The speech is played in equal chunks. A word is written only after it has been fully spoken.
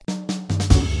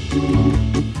Hello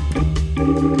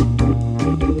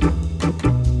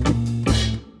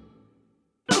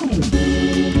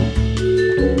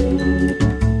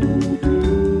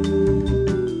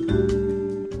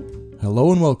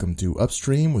and welcome to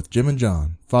Upstream with Jim and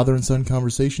John, father and son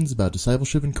conversations about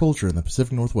discipleship and culture in the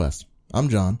Pacific Northwest. I'm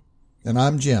John. And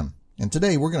I'm Jim. And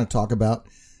today we're going to talk about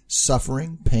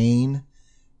suffering, pain,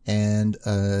 and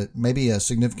maybe a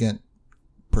significant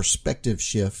perspective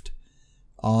shift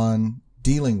on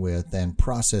dealing with and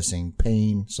processing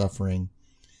pain, suffering,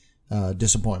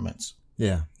 disappointments.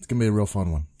 Yeah, it's going to be a real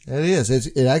fun one. It is.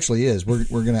 It actually is. We're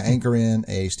going to anchor in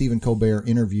a Stephen Colbert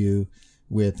interview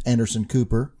with Anderson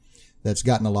Cooper that's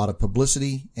gotten a lot of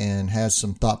publicity and has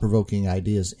some thought-provoking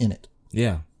ideas in it.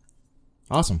 Yeah.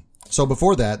 Awesome. So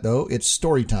before that, though, it's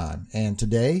story time. And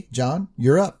today, John,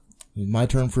 you're up. My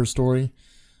turn for a story.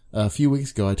 A few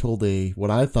weeks ago, I told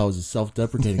what I thought was a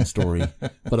self-deprecating story,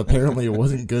 but apparently it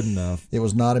wasn't good enough. It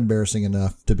was not embarrassing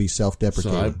enough to be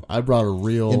self-deprecating. So I brought a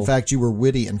real... In fact, you were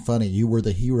witty and funny. You were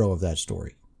the hero of that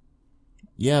story.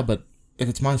 Yeah, but if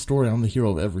it's my story, I'm the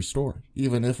hero of every story.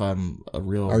 Even if I'm a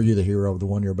real... Are you the hero of the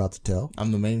one you're about to tell?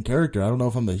 I'm the main character. I don't know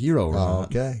if I'm the hero or not.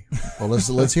 Okay. Well,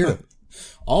 let's hear it.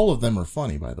 All of them are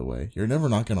funny, by the way. You're never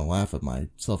not going to laugh at my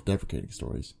self-deprecating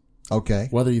stories. Okay.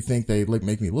 Whether you think they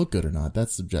make me look good or not,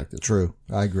 that's subjective. True.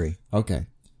 I agree. Okay.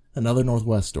 Another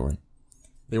Northwest story.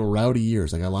 They were rowdy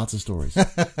years. I got lots of stories.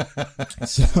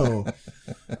 So,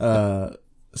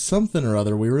 something or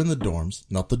other, we were in the dorms.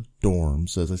 Not the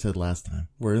dorms, as I said last time.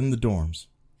 We're in the dorms.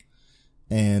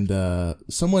 And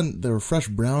there were fresh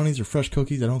brownies or fresh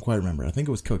cookies. I don't quite remember. I think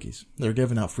it was cookies. They were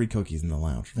giving out free cookies in the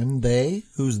lounge. And they?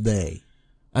 Who's they?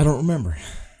 I don't remember.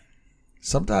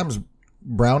 Sometimes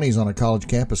brownies on a college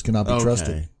campus cannot be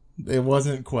trusted. It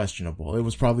wasn't questionable. It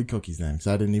was probably cookies then, because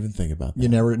I didn't even think about that. You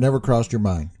never crossed your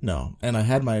mind. No. And I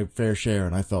had my fair share,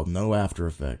 and I felt no after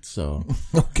effects. So,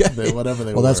 okay. Whatever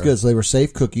they were. Well, that's good. So they were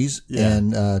safe cookies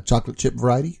and chocolate chip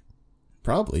variety?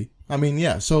 Probably. I mean,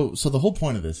 yeah. So the whole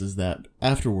point of this is that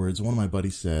afterwards, one of my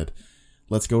buddies said,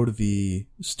 let's go to the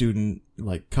student,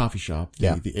 coffee shop,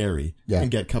 the Airy,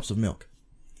 and get cups of milk.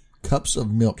 Cups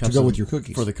of milk to go with your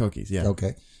cookies? For the cookies, yeah.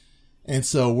 Okay. And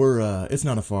so we're, it's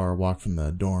not a far walk from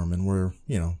the dorm, and we're,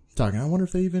 talking, I wonder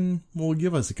if they even will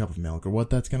give us a cup of milk or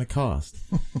what that's going to cost.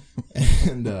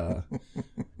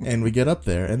 And we get up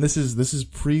there, and this is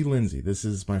pre-Lindsay. This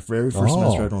is my very first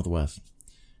semester at Northwest.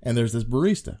 And there's this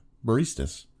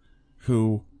baristas,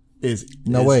 who is...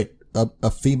 No, wait. A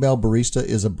female barista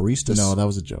is a barista? No, that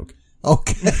was a joke.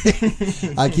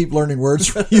 Okay. I keep learning words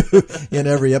from you in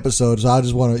every episode, so I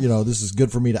just want to, this is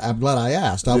good for me I'm glad I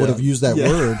asked. I would have used that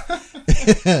word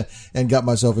and got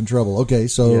myself in trouble. Okay,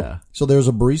 so there's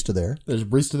a barista there. There's a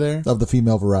barista there. Of the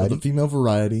female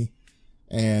variety.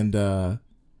 And I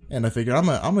figured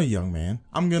I'm a young man.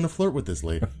 I'm going to flirt with this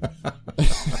lady.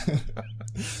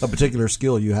 A particular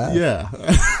skill you have. Yeah.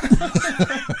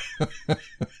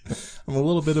 I'm a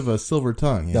little bit of a silver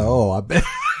tongue. Oh, I bet.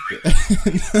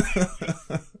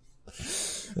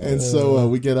 And so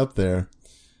we get up there,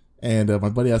 and my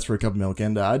buddy asked for a cup of milk,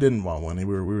 and I didn't want one. We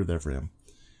were there for him.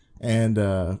 And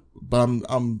but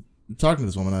I'm talking to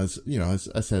this woman. I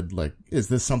said, is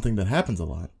this something that happens a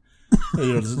lot?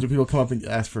 Do people come up and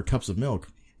ask for cups of milk?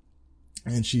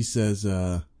 And she says,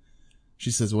 well,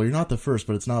 you're not the first,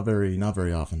 but it's not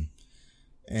very often.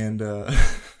 And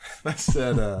I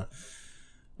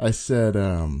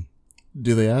said,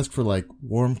 do they ask for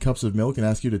warm cups of milk and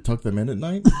ask you to tuck them in at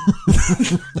night?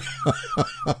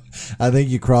 I think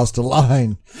you crossed a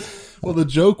line. Well, the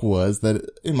joke was that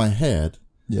in my head,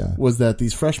 was that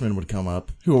these freshmen would come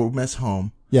up who miss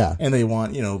home. Yeah. And they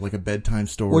want, a bedtime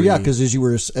story. Well, yeah, because as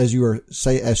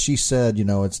she said,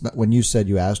 it's not, when you said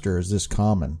you asked her, is this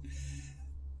common?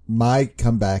 My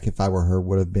comeback, if I were her,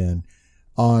 would have been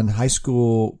on high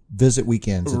school visit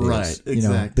weekends. Right,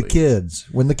 exactly. The kids,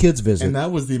 when the kids visit. And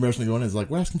that was the impression going is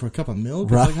we're asking for a cup of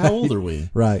milk? Right. How old are we?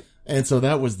 Right. And so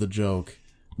that was the joke.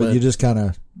 But you just kind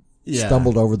of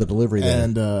stumbled over the delivery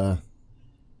there.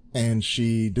 And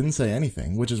she didn't say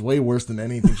anything, which is way worse than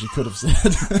anything she could have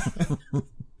said.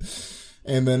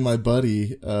 And then my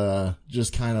buddy,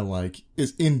 just kind of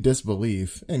is in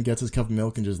disbelief and gets his cup of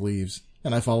milk and just leaves.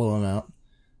 And I follow him out,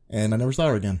 and I never saw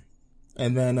her again.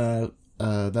 And then,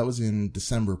 that was in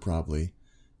December probably.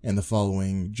 And the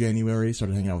following January,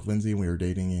 started hanging out with Lindsay, and we were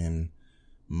dating in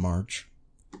March.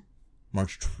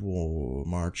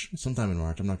 Sometime in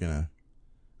March.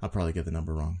 I'll probably get the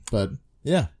number wrong. But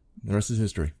yeah, the rest is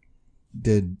history.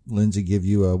 Did Lindsay give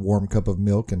you a warm cup of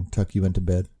milk and tuck you into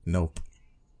bed? Nope.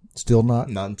 Still not?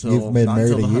 Not until... You've been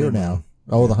married a year now.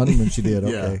 Oh, the honeymoon she did.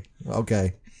 Okay. Yeah.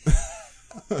 Okay.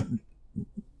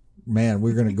 man,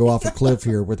 we're going to go off a cliff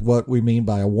here with what we mean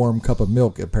by a warm cup of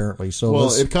milk, apparently. So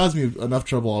well, it caused me enough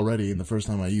trouble already in the first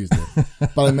time I used it,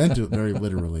 but I meant it very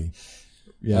literally.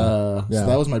 Yeah. So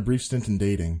that was my brief stint in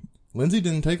dating. Lindsay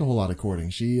didn't take a whole lot of courting.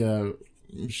 She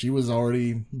was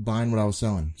already buying what I was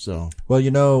selling. So,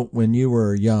 well, when you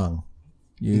were young,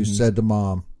 you said to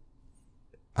Mom,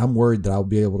 I'm worried that I'll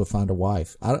be able to find a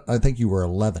wife. I think you were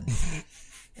 11.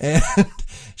 And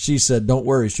she said, don't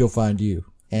worry, she'll find you.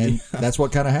 And that's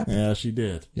what kind of happened. Yeah, she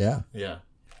did. Yeah. Yeah.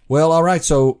 Well, all right.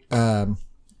 So,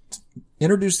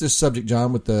 introduce this subject,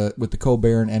 John, with the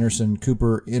Colbert and Anderson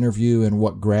Cooper interview and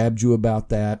what grabbed you about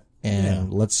that.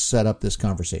 And let's set up this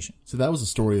conversation. So that was a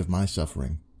story of my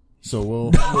suffering. So we'll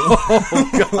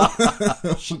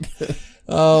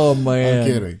Oh, man. I'm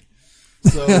kidding.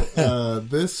 So,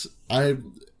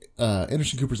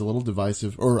 Anderson Cooper's a little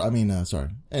divisive,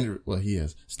 he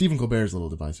is. Stephen Colbert is a little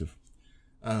divisive,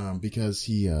 because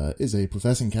he, is a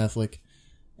professing Catholic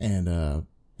and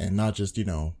not just,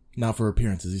 not for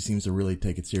appearances. He seems to really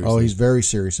take it seriously. Oh, he's very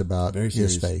serious about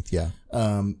his faith. Yeah.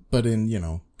 But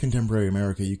in, contemporary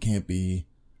America, you can't be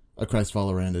a Christ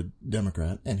follower and a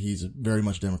Democrat, and he's very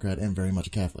much Democrat and very much a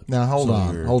Catholic. Now, hold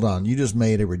on. You just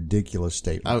made a ridiculous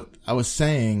statement. I was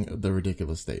saying the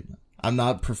ridiculous statement. I'm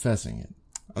not professing it.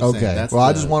 Okay. Well,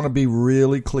 I just want to be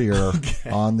really clear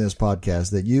on this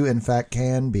podcast that you, in fact,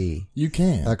 can be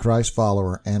a Christ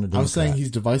follower and a Democrat. I'm saying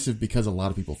he's divisive because a lot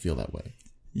of people feel that way.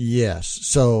 Yes.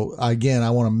 So, again,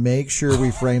 I want to make sure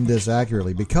we frame this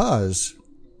accurately because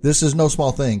this is no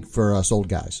small thing for us old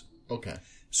guys. Okay.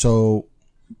 So,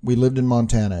 we lived in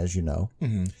Montana, as you know,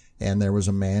 and there was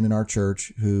a man in our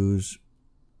church who's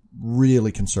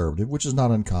really conservative, which is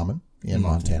not uncommon in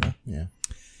Montana. Yeah.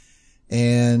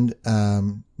 And,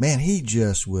 man, he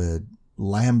just would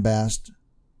lambast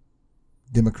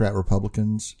Democrat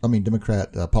politicians.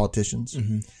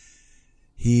 Mm-hmm.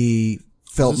 He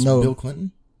felt Bill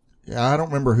Clinton? I don't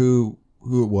remember who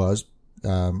it was,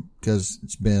 because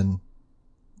it's been,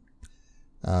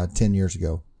 10 years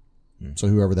ago. So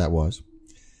whoever that was,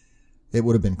 it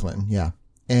would have been Clinton. Yeah.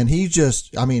 And he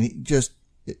just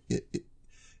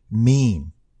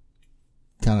mean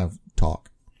kind of talk.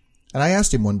 And I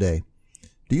asked him one day,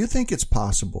 do you think it's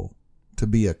possible to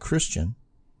be a Christian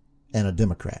and a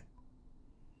Democrat?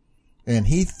 And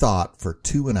he thought for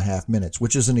 2.5 minutes,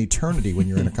 which is an eternity when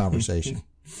you're in a conversation.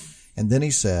 And then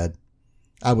he said,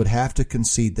 I would have to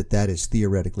concede that is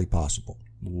theoretically possible.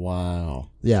 Wow.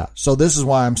 Yeah. So this is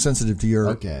why I'm sensitive to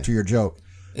your joke,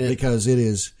 because it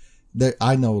is that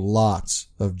I know lots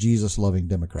of Jesus loving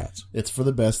Democrats. It's for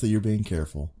the best that you're being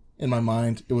careful. In my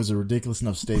mind, it was a ridiculous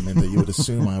enough statement that you would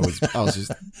assume I was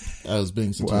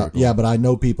being satirical. Well, yeah, but I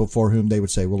know people for whom they would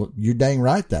say, well, you're dang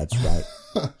right. That's right.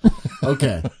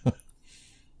 Okay.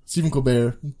 Stephen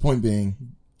Colbert, point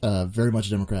being, very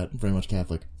much Democrat, very much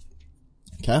Catholic.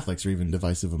 Catholics are even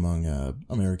divisive among,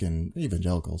 American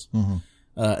evangelicals. Mm-hmm.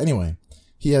 Anyway,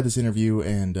 he had this interview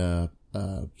and,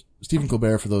 Stephen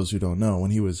Colbert, for those who don't know, when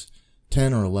he was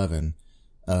 10 or 11,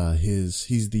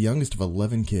 he's the youngest of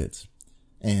 11 kids.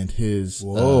 And his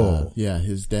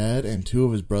dad and 2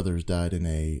 of his brothers died in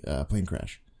a plane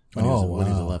crash when he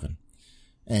was 11.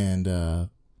 And, so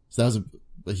that was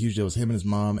a huge deal. It was him and his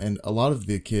mom, and a lot of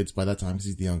the kids by that time, because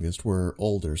he's the youngest, were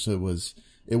older. So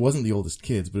it wasn't the oldest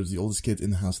kids, but it was the oldest kids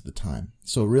in the house at the time.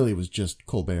 So really it was just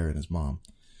Colbert and his mom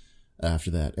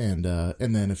after that. And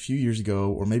then a few years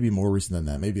ago, or maybe more recent than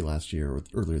that, maybe last year or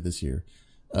earlier this year,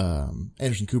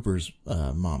 Anderson Cooper's,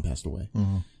 mom passed away.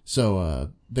 Mm-hmm.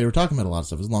 So, they were talking about a lot of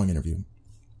stuff. It was a long interview.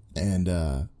 And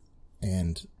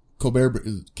Colbert,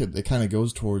 it kind of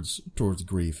goes towards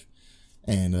grief.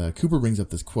 And, Cooper brings up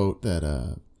this quote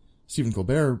that, Stephen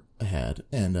Colbert had.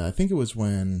 And, I think it was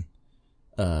when,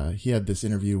 he had this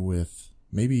interview with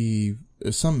maybe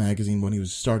some magazine when he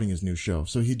was starting his new show.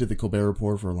 So he did the Colbert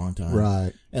Report for a long time.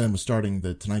 Right. And then was starting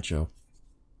the Tonight Show.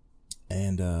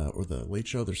 And, or the Late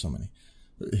Show. There's so many.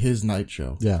 His night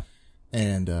show. Yeah.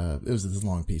 And, it was this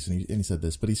long piece, and he said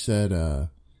this, but he said,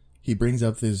 he brings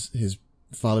up his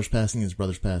father's passing, his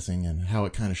brother's passing, and how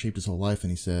it kind of shaped his whole life, and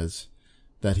he says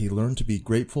that he learned to be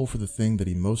grateful for the thing that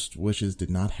he most wishes did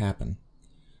not happen.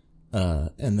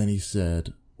 And then he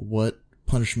said, what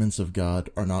punishments of God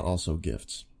are not also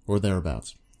gifts, or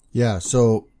thereabouts. Yeah,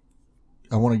 so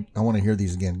I want to hear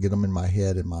these again, get them in my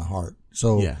head and my heart.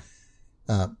 So, yeah.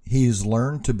 He's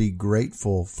learned to be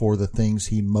grateful for the things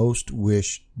he most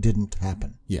wish didn't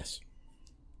happen. Yes.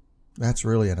 That's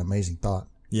really an amazing thought.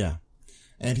 Yeah.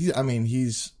 And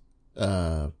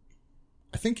I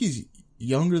think he's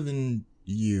younger than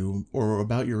you or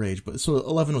about your age, but so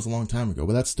 11 was a long time ago,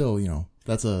 but that's still,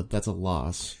 That's a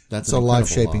loss. That's It's a an incredible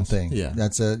life-shaping loss. thing. Yeah.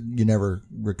 You never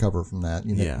recover from that.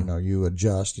 You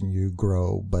adjust and you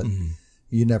grow, but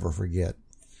you never forget.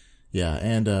 Yeah.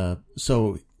 And,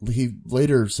 so he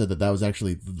later said that was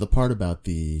actually the part about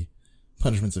the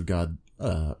punishments of God,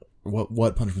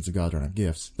 what punishments of God are not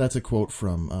gifts. That's a quote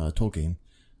from, Tolkien,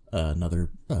 another,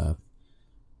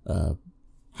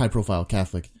 high profile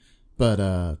Catholic.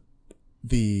 But,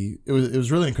 it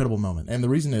was really an incredible moment. And the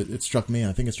reason it struck me, and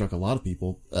I think it struck a lot of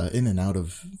people, in and out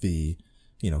of the,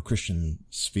 Christian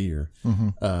sphere,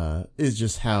 is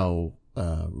just how,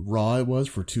 raw it was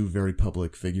for two very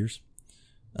public figures.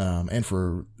 And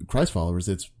for Christ followers,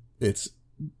 it's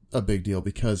a big deal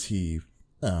because he's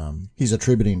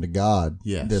attributing to God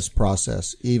Yes. this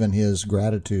process, even his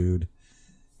gratitude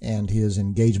and his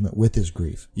engagement with his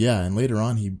grief. Yeah. And later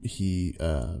on, he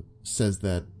says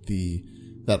that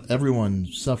that everyone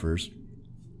suffers,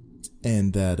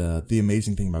 and that the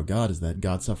amazing thing about God is that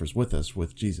God suffers with us,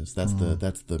 with Jesus. That's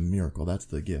the miracle. That's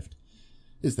the gift,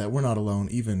 is that we're not alone,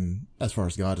 even as far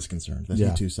as God is concerned, that he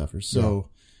too suffers. So,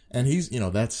 and he's,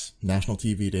 that's national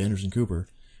TV to Anderson Cooper.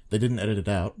 They didn't edit it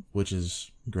out, which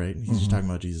is great. He's just talking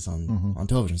about Jesus on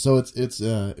television. So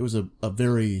it was a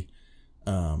very,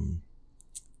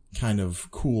 kind of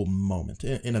cool moment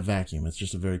in a vacuum. It's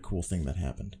just a very cool thing that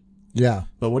happened. Yeah.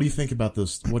 But what do you think about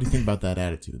this? What do you think about that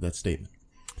attitude, that statement?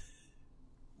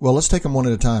 Well, let's take them one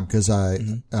at a time, because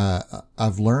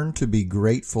I've learned to be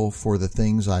grateful for the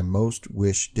things I most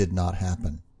wish did not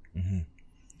happen.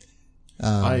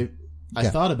 I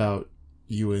thought about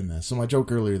you in this. So my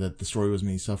joke earlier that the story was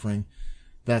me suffering,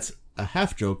 that's a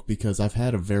half joke because I've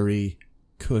had a very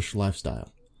cush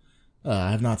lifestyle.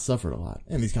 I have not suffered a lot.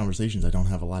 In these conversations, I don't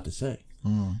have a lot to say.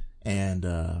 And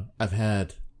I've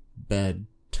had bad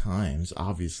times,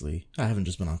 obviously. I haven't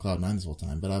just been on cloud nine this whole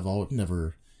time, but I've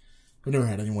never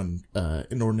had anyone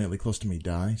inordinately close to me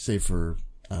die, save for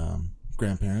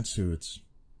grandparents who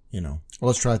well,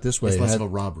 let's try it this way. it's less of a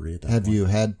robbery at that point. Have you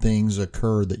had things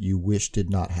occur that you wish did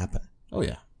not happen? Oh,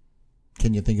 yeah.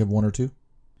 Can you think of one or two?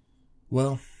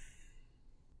 Well,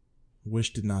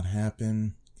 wish did not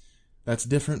happen. That's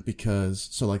different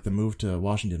because, like the move to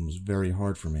Washington was very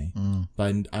hard for me.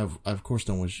 But I of course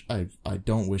don't wish, I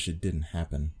don't wish it didn't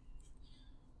happen.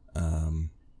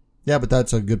 Yeah, but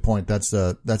that's a good point. That's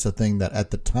a thing that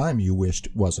at the time you wished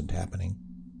wasn't happening.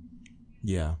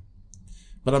 Yeah.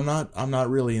 But I'm not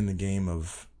really in the game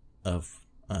of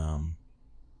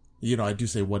I do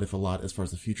say what if a lot as far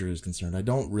as the future is concerned. I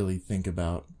don't wish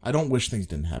things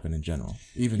didn't happen in general.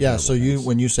 Even so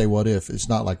when you say what if, it's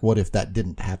not like what if that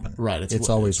didn't happen. Right. It's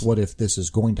always what if this is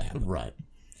going to happen. Right.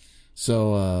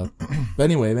 So, but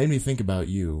anyway, it made me think about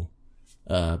you,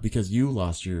 because you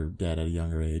lost your dad at a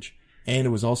younger age. And it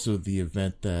was also the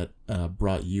event that,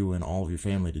 brought you and all of your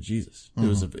family to Jesus.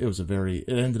 It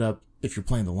ended up, if you're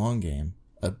playing the long game,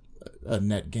 a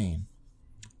net gain.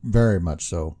 Very much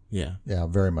so. Yeah. Yeah,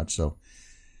 very much so.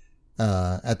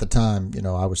 At the time,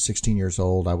 I was 16 years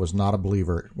old. I was not a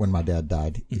believer when my dad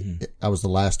died. I was the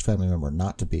last family member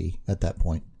not to be at that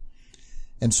point.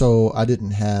 And so I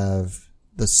didn't have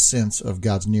the sense of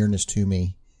God's nearness to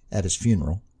me at his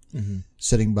funeral.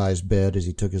 Sitting by his bed as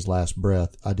he took his last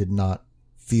breath, I did not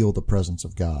feel the presence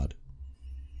of God.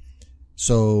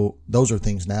 So those are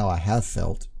things now I have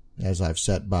felt as I've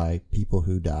sat by people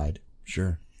who died.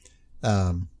 Sure.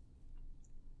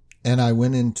 And I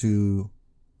went into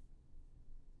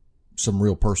some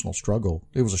real personal struggle.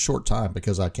 It was a short time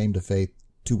because I came to faith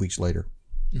 2 weeks later.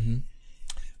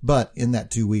 But in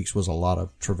that 2 weeks was a lot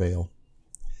of travail.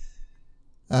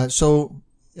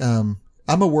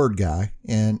 I'm a word guy,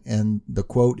 and the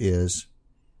quote is,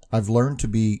 I've learned to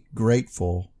be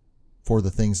grateful for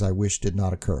the things I wish did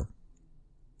not occur.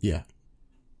 Yeah.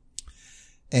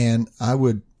 And I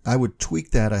would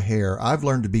tweak that a hair. I've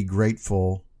learned to be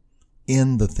grateful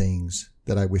in the things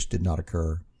that I wish did not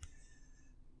occur.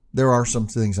 There are some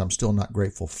things I'm still not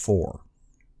grateful for.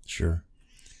 Sure.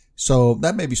 So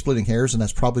that may be splitting hairs, and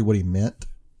that's probably what he meant.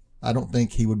 I don't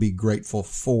think he would be grateful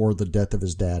for the death of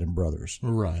his dad and brothers.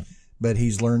 Right. But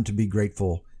he's learned to be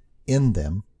grateful in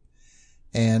them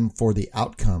and for the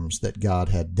outcomes that God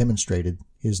had demonstrated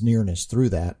his nearness through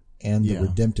that and the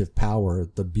redemptive power,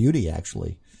 the beauty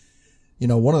actually.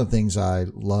 One of the things I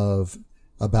love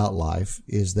about life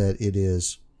is that it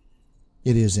is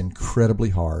incredibly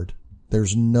hard.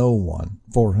 There's no one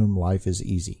for whom life is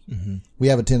easy. We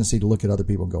have a tendency to look at other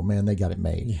people and go, man, they got it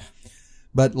made. Yeah.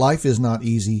 But life is not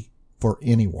easy for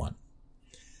anyone.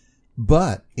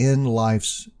 But in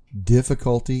life's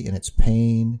difficulty, in its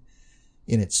pain,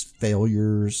 in its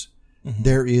failures,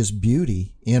 there is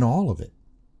beauty in all of it.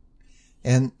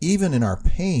 And even in our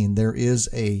pain, there is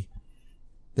a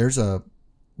there's a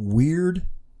weird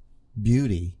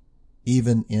beauty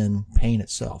even in pain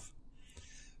itself.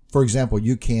 For example,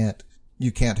 you can't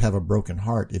have a broken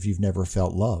heart if you've never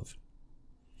felt love.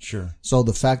 Sure. So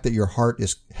the fact that your heart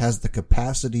has the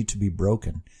capacity to be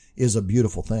broken is a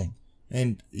beautiful thing.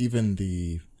 And even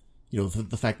the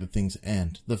fact that things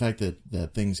end, the fact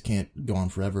that things can't go on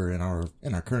forever in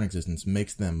our current existence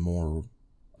makes them more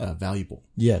valuable.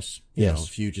 Yes. You Yes. know,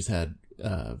 if you just had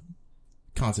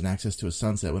constant access to a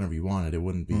sunset whenever you wanted, it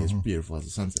wouldn't be as beautiful as a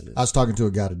sunset is. I was talking to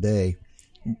a guy today,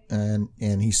 and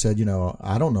he said,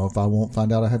 I don't know if I won't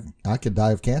find out I could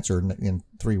die of cancer in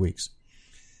 3 weeks.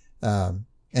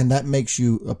 And that makes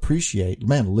you appreciate,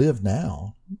 man, live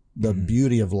now, the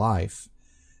beauty of life,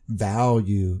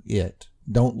 value it.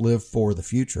 Don't live for the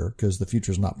future because the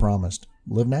future is not promised.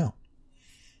 Live now.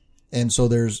 And so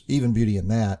there's even beauty in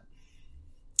that.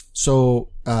 So,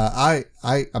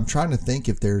 I'm trying to think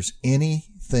if there's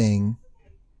anything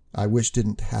I wish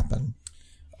didn't happen.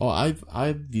 Oh,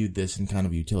 I've viewed this in kind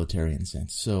of a utilitarian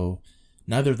sense. So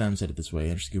neither of them said it this way,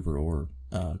 Anderson Cooper or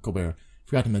Colbert.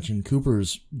 Forgot to mention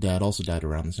Cooper's dad also died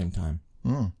around the same time,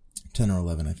 10 or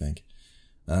 11, I think.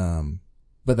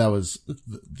 But that was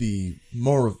the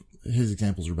more of his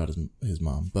examples were about his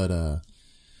mom. But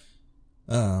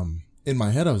in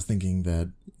my head, I was thinking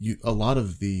that a lot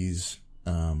of these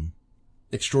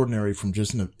extraordinary from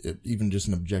even just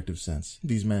an objective sense.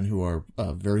 These men who are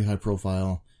very high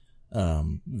profile,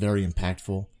 very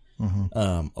impactful.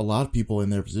 A lot of people in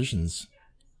their positions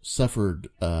suffered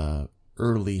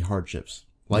early hardships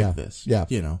like this. Yeah.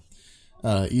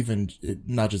 Even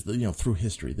not just through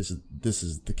history. This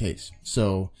is the case.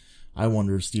 So I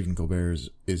wonder if Stephen Colbert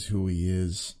is who he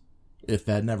is if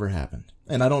that never happened.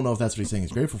 And I don't know if that's what he's saying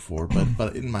he's grateful for,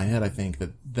 but in my head I think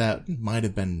that might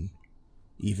have been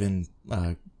even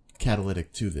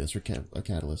catalytic to this, or a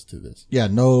catalyst to this. Yeah,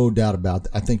 no doubt about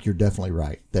that. I think you're definitely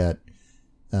right that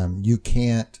you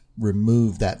can't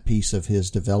remove that piece of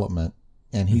his development,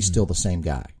 and he's still the same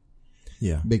guy.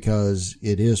 Yeah, because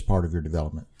it is part of your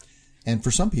development. And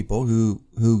for some people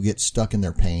who get stuck in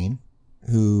their pain,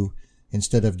 who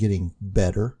instead of getting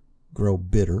better, grow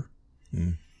bitter,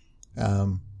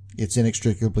 it's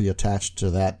inextricably attached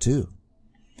to that too.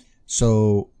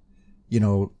 So,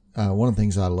 one of the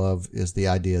things I love is the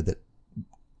idea that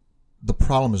the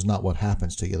problem is not what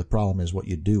happens to you. The problem is what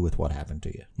you do with what happened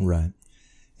to you. Right.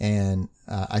 And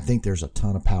I think there's a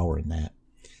ton of power in that.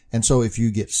 And so if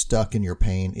you get stuck in your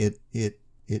pain,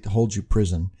 it holds you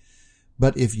prison.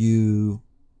 But if you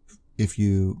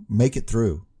make it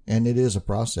through, and it is a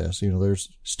process, there's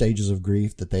stages of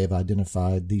grief that they have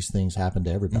identified. These things happen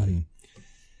to everybody.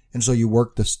 And so you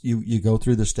work you go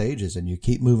through the stages and you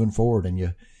keep moving forward,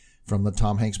 and from the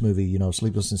Tom Hanks movie,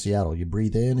 Sleepless in Seattle, you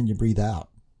breathe in and you breathe out.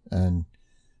 And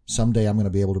someday I'm going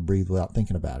to be able to breathe without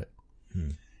thinking about it.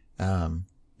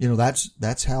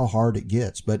 That's how hard it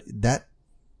gets, but that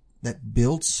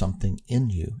builds something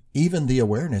in you, even the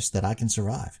awareness that I can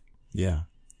survive. Yeah.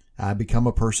 I become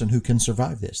a person who can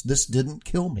survive this. This didn't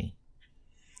kill me.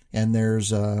 And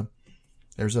there's a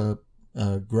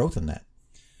growth in that.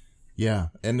 Yeah.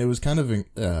 And it was kind of,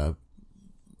 I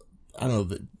don't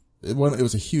know, it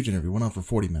was a huge interview. It went on for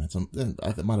 40 minutes. I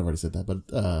might have already said that, but,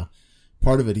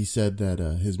 part of it, he said that,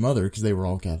 his mother, cause they were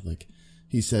all Catholic,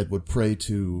 he said would pray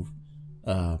to,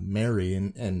 Mary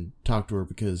and talk to her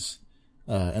because,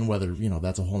 and whether,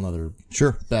 that's a whole nother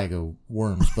bag of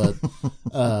worms, but,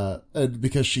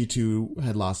 because she too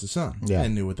had lost a son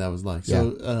and knew what that was like.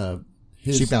 So,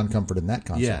 she found comfort in that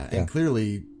concept. Yeah. And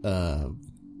clearly,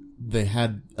 they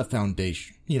had a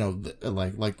foundation,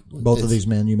 like both of these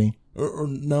men, you mean? Or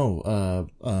no,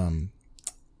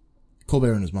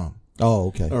 Colbert and his mom. Oh,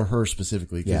 okay. Or her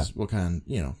specifically, because what kind,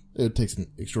 it takes an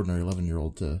extraordinary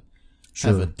 11-year-old to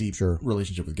have a deep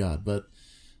relationship with God. But,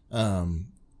 and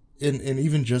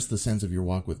even just the sense of your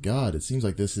walk with God, it seems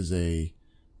like this is a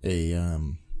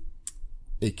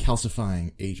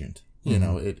calcifying agent.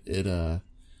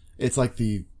 It's like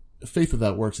the faith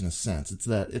without works in a sense. It's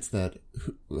that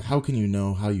how can you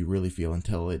know how you really feel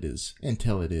until it is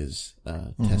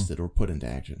tested or put into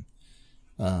action?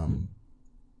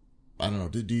 I don't know.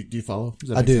 Do you follow? Does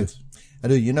that make sense? I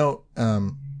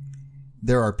do.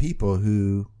 There are people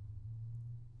who,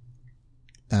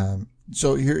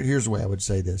 so here's the way I would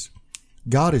say this.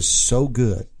 God is so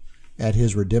good at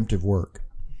his redemptive work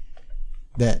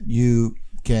that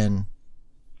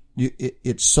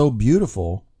it's so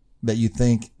beautiful that you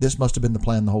think this must have been the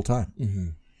plan the whole time. Mm-hmm.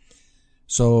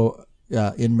 So,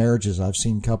 in marriages, I've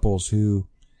seen couples who,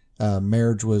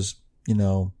 marriage was,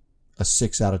 a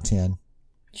 6 out of 10.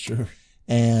 Sure.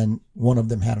 And one of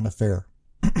them had an affair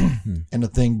and the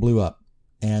thing blew up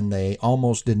and they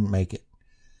almost didn't make it.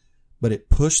 But it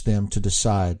pushed them to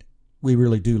decide, we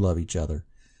really do love each other.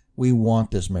 We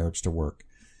want this marriage to work.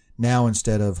 Now,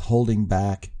 instead of holding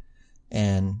back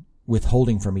and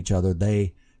withholding from each other,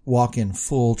 they walk in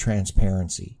full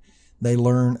transparency. They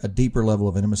learn a deeper level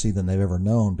of intimacy than they've ever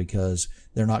known because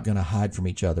they're not going to hide from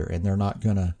each other, and they're not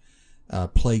going to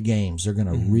play games. They're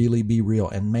going to really be real.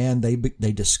 And man, they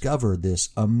discover this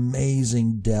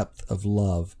amazing depth of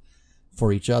love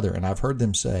for each other. And I've heard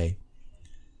them say,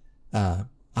 I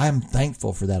am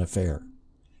thankful for that affair.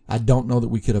 I don't know that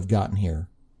we could have gotten here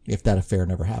if that affair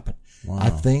never happened. Wow. I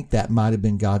think that might have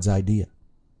been God's idea.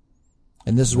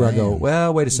 And this is where I go,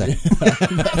 well, wait a second.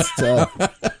 That's tough.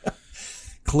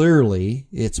 Clearly,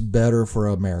 it's better for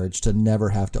a marriage to never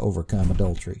have to overcome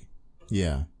adultery.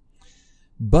 Yeah.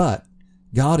 But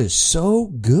God is so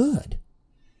good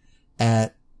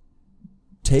at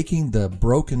taking the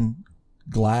broken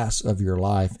glass of your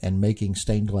life and making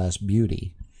stained glass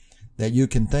beauty that you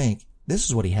can think, this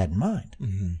is what he had in mind.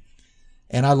 Mm-hmm.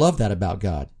 And I love that about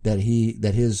God, that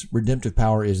his redemptive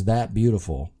power is that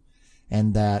beautiful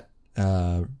and that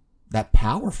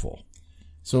powerful.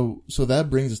 So that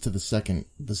brings us to the second,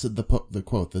 the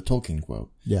quote, the Tolkien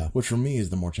quote. Yeah. Which for me is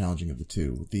the more challenging of the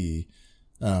two. The,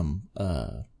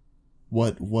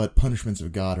 what punishments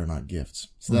of God are not gifts.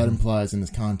 So that implies in this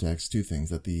context two things,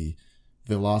 that the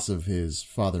loss of his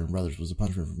father and brothers was a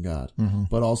punishment from God,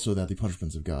 but also that the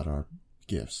punishments of God are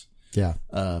gifts. Yeah.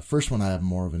 First one I have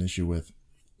more of an issue with,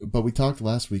 but we talked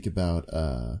last week about,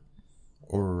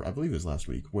 or I believe it was last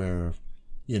week, where,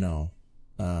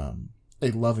 a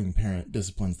loving parent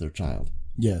disciplines their child.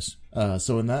 Yes.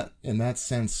 So in that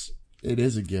sense, it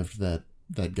is a gift that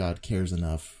God cares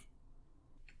enough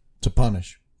to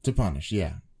punish. To punish,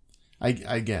 yeah.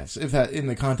 I guess if that in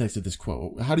the context of this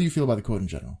quote, how do you feel about the quote in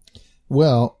general?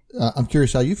 Well, I'm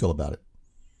curious how you feel about it.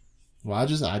 Well, I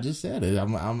just said it.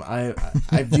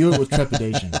 I view it with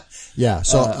trepidation. Yeah.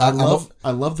 So I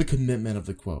love the commitment of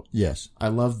the quote. Yes. I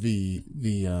love the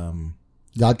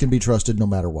God can be trusted no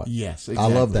matter what. Yes,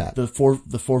 exactly. I love that.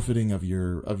 The forfeiting of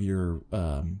your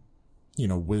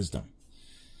wisdom.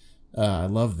 I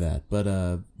love that,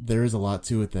 but there is a lot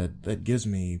to it that gives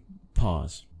me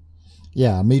pause.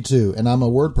 Yeah, me too. And I'm a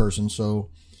word person, so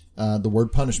the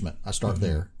word punishment, I start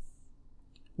there.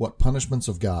 What punishments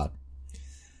of God?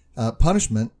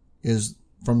 Punishment is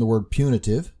from the word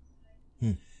punitive.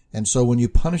 And so when you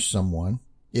punish someone,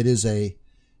 it is a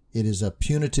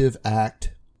punitive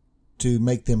act to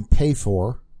make them pay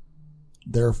for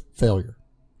their failure.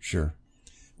 Sure.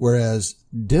 Whereas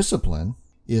discipline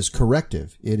is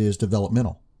corrective. It is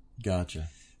developmental. Gotcha.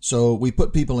 So we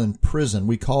put people in prison.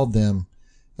 We called them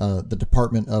the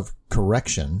Department of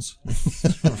Corrections.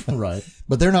 Right.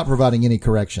 But they're not providing any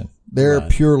correction. They're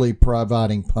purely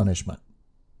providing punishment.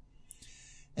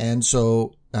 And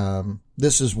so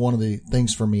this is one of the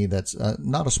things for me that's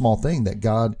not a small thing,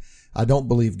 that I don't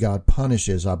believe God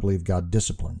punishes. I believe God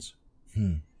disciplines.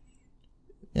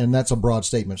 And that's a broad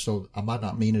statement, so I might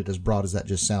not mean it as broad as that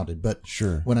just sounded. But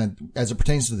sure, as it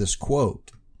pertains to this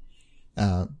quote,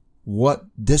 what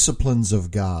disciplines of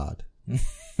God?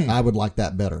 I would like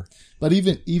that better. But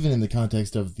even in the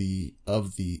context of the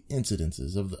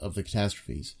incidences of the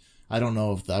catastrophes, I don't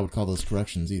know if I would call those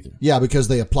corrections either. Yeah, because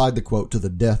they applied the quote to the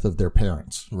death of their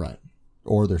parents, right,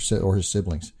 or his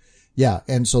siblings. Yeah,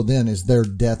 and so then is their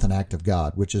death an act of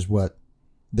God, which is what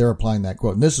they're applying that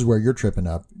quote. And this is where you're tripping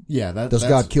up. Yeah, does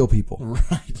God kill people?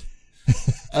 Right.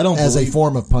 I don't as a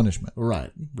form of punishment.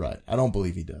 Right. I don't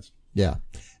believe he does. Yeah,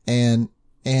 and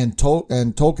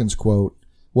Tolkien's quote,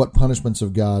 "What punishments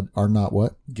of God are not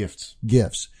what? Gifts."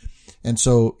 And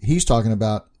so he's talking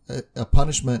about a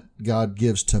punishment God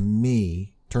gives to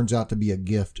me turns out to be a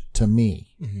gift to me.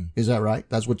 Mm-hmm. Is that right?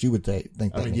 That's what you would think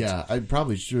that means. Yeah, I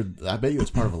probably should. I bet you it's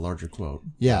part of a larger quote.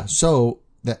 Yeah. So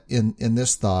that in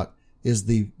this thought, is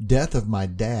the death of my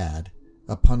dad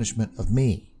a punishment of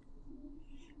me?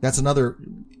 That's another,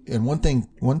 and one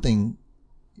thing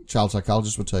child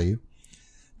psychologists will tell you,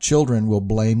 children will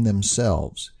blame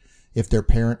themselves if their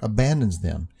parent abandons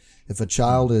them. If a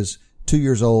child is 2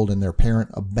 years old and their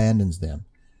parent abandons them,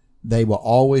 they will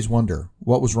always wonder,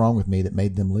 what was wrong with me that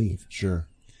made them leave? Sure.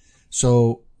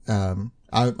 So, I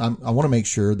want to make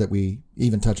sure that we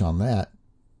even touch on that.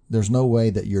 There's no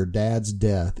way that your dad's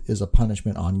death is a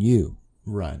punishment on you.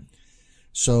 Right.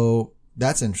 So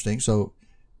that's interesting. So,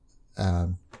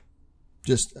 I'm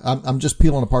just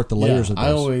peeling apart the layers of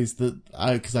this.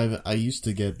 Because I used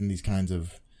to get in these kinds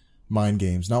of mind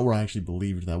games, not where I actually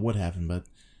believed that would happen, but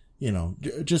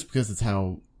just because it's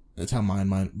how my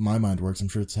mind works. I'm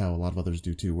sure it's how a lot of others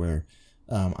do too, where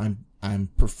I'm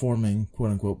performing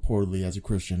quote unquote poorly as a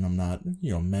Christian. I'm not,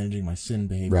 managing my sin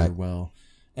behavior well.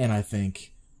 And I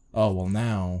think, oh, well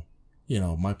now,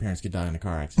 my parents could die in a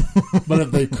car accident. But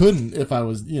if they couldn't, if I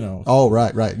was, Oh,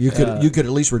 right. You could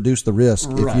at least reduce the risk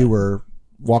if you were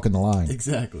walking the line.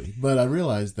 Exactly. But I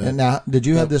realized that. And now, did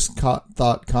you have this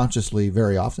thought consciously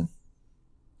very often?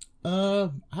 I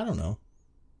don't know.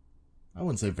 I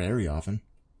wouldn't say very often.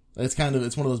 It's one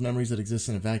of those memories that exists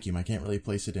in a vacuum. I can't really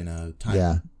place it in a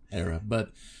time era.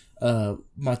 But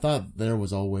my thought there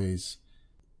was always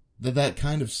that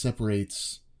kind of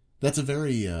separates. That's a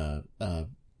very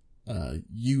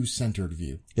you-centered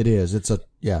view. It is.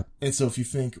 And so if you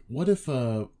think, what if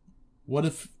I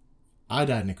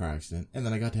died in a car accident and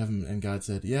then I got to heaven and God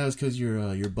said, yeah, it's because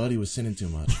your buddy was sinning too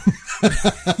much.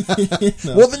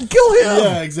 Well, then kill him.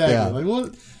 Yeah, exactly. Yeah. Like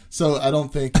what? So I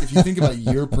don't think, if you think about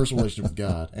your personal relationship with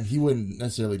God, and he wouldn't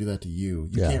necessarily do that to you,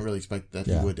 you can't really expect that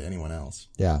he would to anyone else.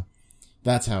 Yeah.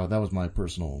 That was my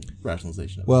personal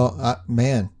rationalization of it. Well,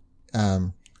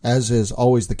 as is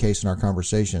always the case in our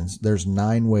conversations, there's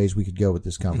 9 ways we could go with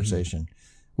this conversation,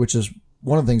 which is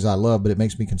one of the things I love, but it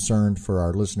makes me concerned for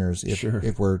our listeners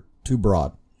if we're too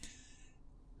broad.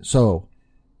 So,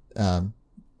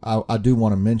 I do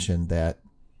want to mention that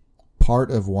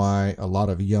part of why a lot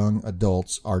of young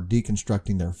adults are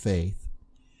deconstructing their faith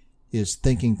is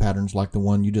thinking patterns like the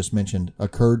one you just mentioned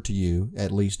occurred to you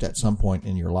at least at some point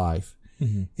in your life.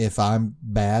 Mm-hmm. If I'm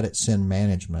bad at sin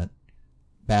management,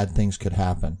 bad things could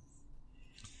happen.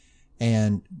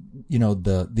 And,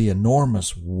 the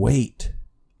enormous weight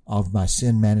of my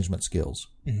sin management skills.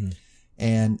 Mm-hmm.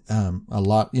 And a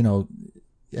lot,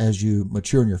 as you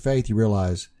mature in your faith, you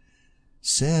realize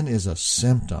sin is a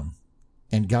symptom.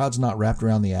 And God's not wrapped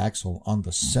around the axle on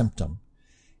the symptom.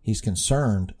 He's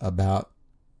concerned about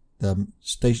the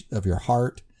state of your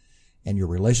heart and your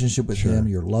relationship with him,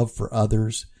 your love for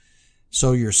others.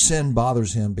 So your sin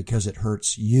bothers him because it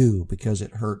hurts you, because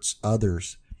it hurts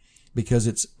others, because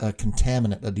it's a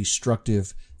contaminant, a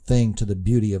destructive thing to the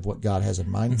beauty of what God has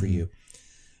in mind for you.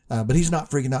 But he's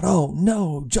not freaking out. Oh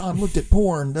no, John looked at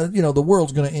porn. The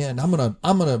world's going to end. I'm going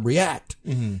to react.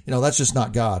 That's just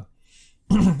not God.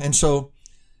 And so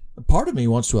part of me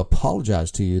wants to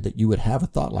apologize to you that you would have a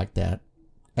thought like that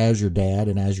as your dad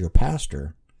and as your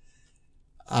pastor.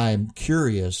 I'm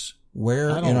curious,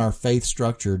 where in our faith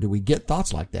structure do we get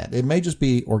thoughts like that? It may just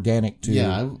be organic to...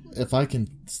 Yeah, if I can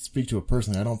speak to it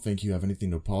personally, I don't think you have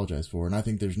anything to apologize for, and I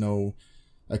think there's no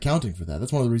accounting for that.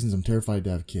 That's one of the reasons I'm terrified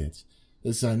to have kids.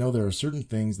 I know there are certain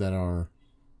things that are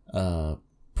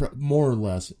more or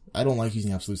less, I don't like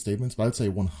using absolute statements, but I'd say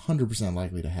 100%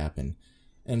 likely to happen.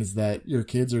 And it's that your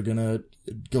kids are going to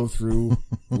go through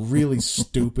really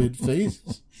stupid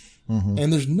phases. Mm-hmm.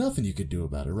 And there's nothing you could do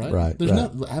about it, right? Right. There's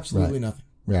absolutely nothing.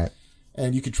 Right.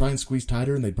 And you could try and squeeze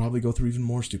tighter and they'd probably go through even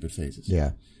more stupid phases.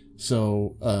 Yeah.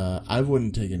 So, I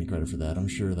wouldn't take any credit for that. I'm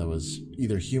sure that was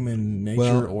either human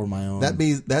nature or my own. That'd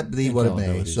be what it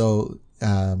may. So,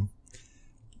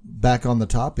 back on the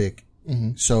topic.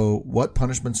 Mm-hmm. So what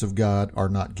punishments of God are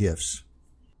not gifts?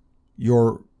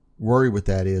 Your worry with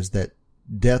that is that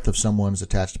death of someone is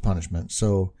attached to punishment.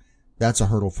 So that's a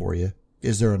hurdle for you.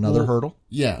 Is there another hurdle?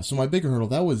 Yeah. So my bigger hurdle,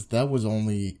 that was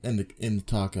only in the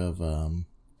talk of,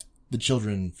 the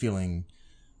children feeling,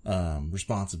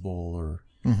 responsible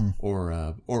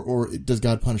or does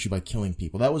God punish you by killing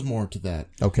people? That was more to that.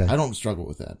 Okay. I don't struggle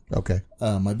with that. Okay.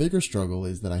 My bigger struggle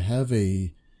is that I have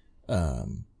a,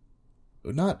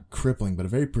 not crippling, but a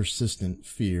very persistent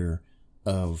fear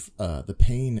of, the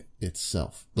pain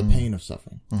itself, the pain of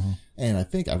suffering. Mm-hmm. And I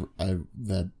think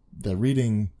that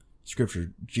reading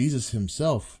scripture, Jesus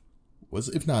himself was,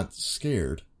 if not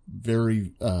scared,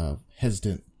 very,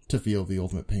 hesitant to feel the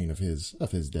ultimate pain of his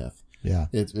death. Yeah.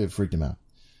 It freaked him out.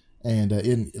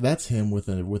 And, that's him with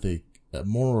a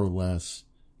more or less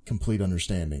complete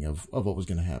understanding of what was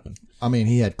going to happen. I mean,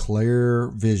 he had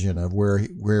clear vision of where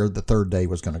the third day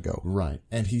was going to go. Right.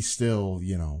 And he still,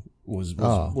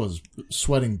 was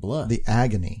sweating blood. The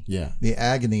agony. Yeah. The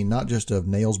agony, not just of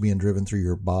nails being driven through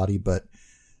your body, but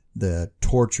the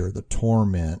torture, the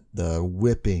torment, the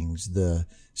whippings, the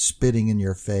spitting in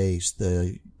your face,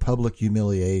 the public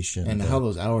humiliation. And how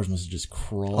those hours must have just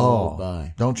crawled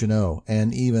by. Don't you know?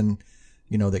 And even,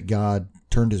 that God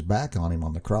turned his back on him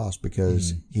on the cross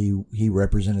because he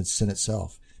represented sin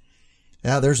itself.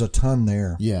 Yeah, there's a ton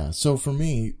there. Yeah. So for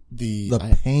me, the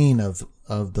pain of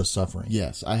the suffering.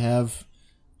 Yes. I have,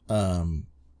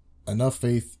 enough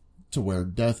faith to where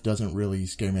death doesn't really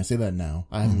scare me. I say that now.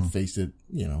 I haven't faced it,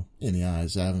 in the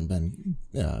eyes. I haven't been,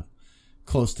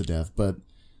 close to death, but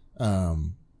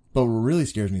what really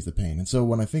scares me is the pain. And so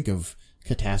when I think of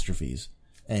catastrophes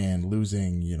and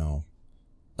losing,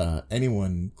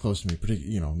 anyone close to me,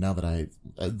 particularly, now that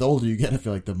the older you get, I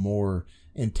feel like the more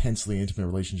intensely intimate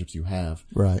relationships you have,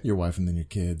 Right. your wife and then your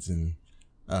kids, and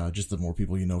just the more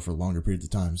people you know for longer periods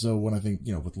of time. So when I think,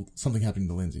 with something happening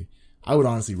to Lindsay, I would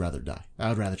honestly rather die. I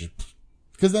would rather just,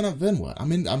 because then what?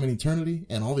 I'm in eternity,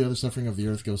 and all the other suffering of the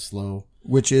earth goes slow.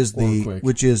 I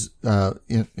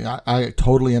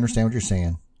totally understand what you're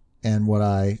saying. And what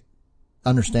I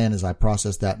understand is I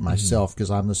process that myself because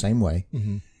I'm the same way.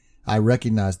 Mm-hmm. I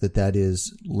recognize that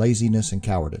is laziness and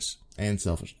cowardice. And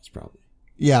selfishness, probably.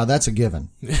 Yeah, that's a given.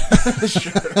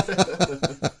 Sure.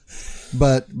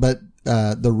 But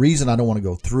the reason I don't want to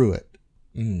go through it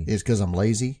Mm-hmm. is because I'm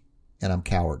lazy and I'm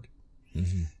coward.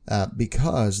 Mm-hmm.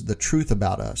 Because the truth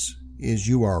about us is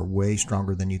you are way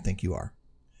stronger than you think you are.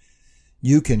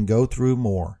 You can go through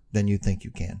more than you think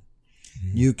you can.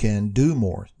 Mm-hmm. You can do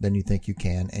more than you think you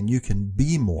can, and you can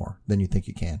be more than you think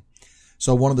you can.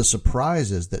 So one of the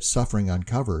surprises that suffering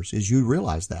uncovers is you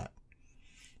realize that.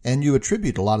 And you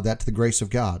attribute a lot of that to the grace of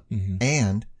God. Mm-hmm.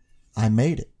 And I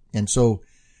made it. And so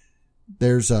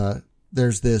there's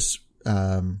this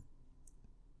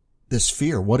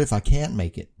fear. What if I can't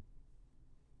make it?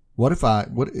 What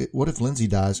if Lindsay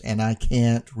dies and I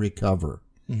can't recover?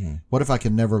 Mm-hmm. What if I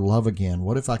can never love again?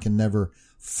 What if I can never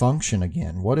function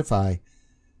again? What if I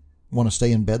want to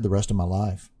stay in bed the rest of my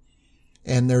life?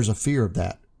 And there's a fear of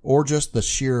that, or just the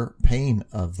sheer pain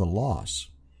of the loss.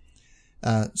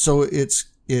 So it's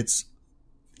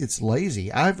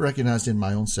lazy. I've recognized in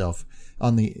my own self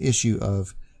on the issue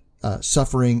of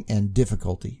suffering and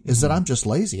difficulty is that I'm just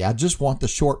lazy. I just want the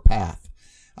short path.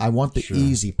 I want the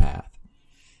easy path.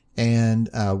 And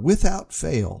without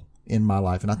fail in my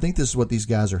life, and I think this is what these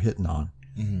guys are hitting on,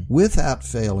 without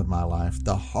fail in my life,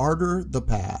 the harder the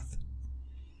path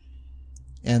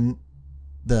and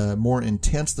the more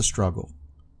intense the struggle,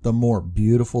 the more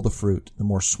beautiful the fruit, the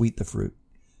more sweet the fruit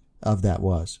of that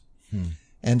was.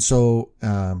 And so,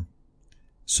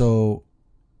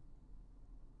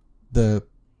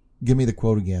 give me the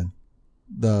quote again.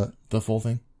 The full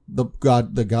thing? The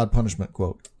God punishment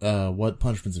quote. What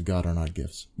punishments of God are not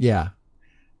gifts? Yeah.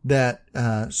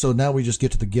 So now we just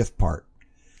get to the gift part.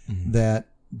 Mm-hmm.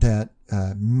 That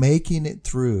making it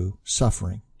through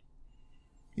suffering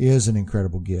is an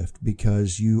incredible gift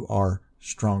because you are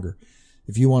stronger.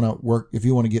 If you want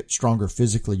to get stronger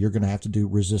physically, you're going to have to do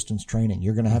resistance training.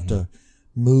 You're going to have to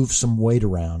move some weight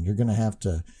around. You're going to have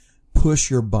to push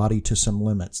your body to some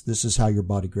limits. This is how your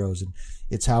body grows, and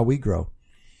it's how we grow.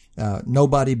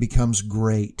 Nobody becomes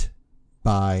great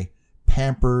by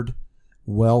pampered,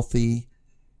 wealthy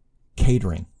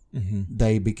catering. Mm-hmm.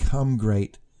 They become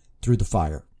great through the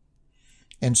fire.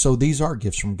 And so these are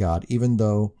gifts from God, even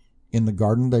though in the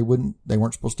garden they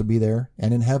weren't supposed to be there,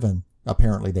 and in heaven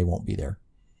apparently they won't be there.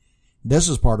 This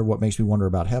is part of what makes me wonder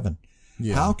about heaven.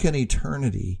 Yeah. How can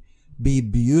eternity be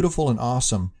beautiful and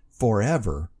awesome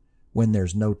forever when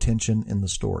there's no tension in the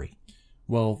story?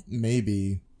 Well,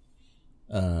 maybe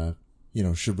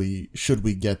should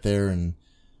we get there and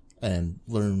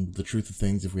learn the truth of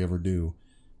things if we ever do,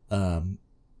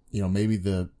 maybe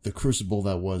the crucible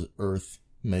that was earth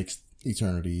makes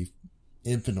eternity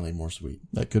infinitely more sweet.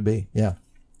 That could be. Yeah.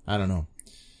 I don't know.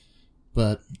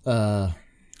 But,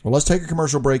 well, let's take a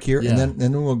commercial break here, and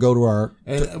then we'll go to our.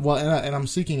 And I'm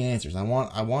seeking answers. I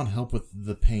want help with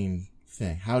the pain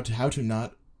thing. How to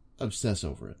not obsess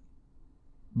over it.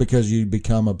 Because you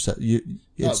become upset.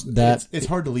 It's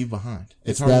hard to leave behind.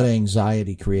 It's hard that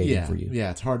anxiety created for you.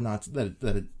 Yeah, it's hard not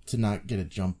to not get it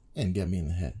jump and get me in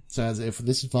the head. So if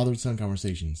this is father and son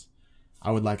conversations,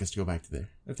 I would like us to go back to there,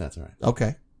 if that's all right.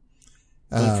 Okay.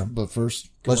 But first,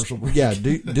 commercial break. Yeah,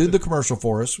 do the commercial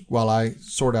for us while I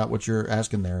sort out what you're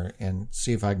asking there and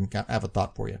see if I can have a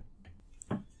thought for you.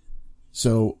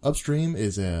 So Upstream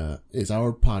is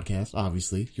our podcast.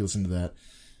 Obviously, you listen to that,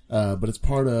 but it's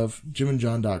part of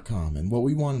JimandJohn.com. And what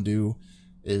we want to do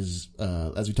is,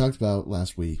 as we talked about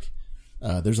last week,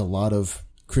 there's a lot of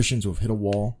Christians who have hit a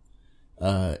wall,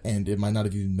 and it might not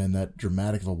have even been that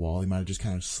dramatic of a wall. They might have just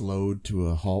kind of slowed to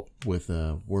a halt with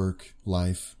work,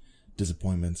 life,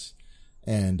 disappointments,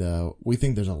 and we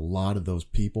think there's a lot of those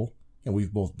people, and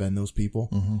we've both been those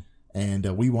people, and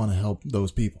we want to help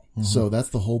those people. So that's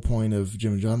the whole point of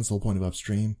Jim and John. That's the whole point of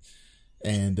Upstream,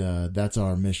 and that's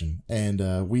our mission.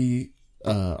 And we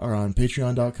are on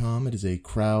Patreon.com. It is a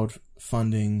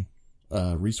crowdfunding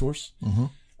resource,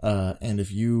 and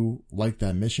if you like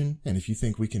that mission, and if you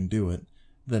think we can do it,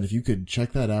 then if you could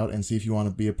check that out and see if you want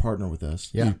to be a partner with us,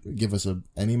 you give us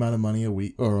any amount of money a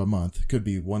week or a month. It could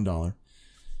be $1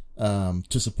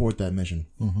 to support that mission.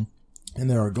 And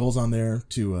there are goals on there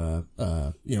to,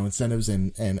 incentives.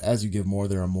 And as you give more,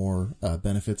 there are more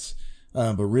benefits.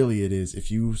 But really it is,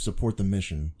 if you support the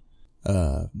mission,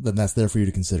 then that's there for you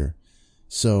to consider.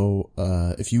 So,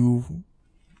 if you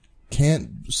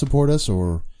can't support us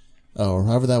or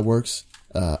however that works,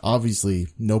 obviously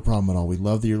no problem at all. We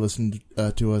love that you're listening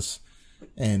to us.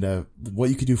 And, what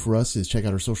you could do for us is check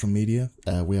out our social media.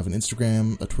 We have an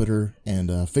Instagram, a Twitter, and,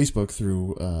 Facebook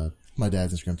through, my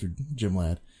dad's Instagram through Jim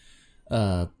Ladd.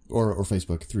 Or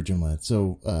Facebook through Jim Ladd.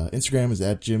 So, Instagram is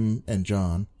at Jim and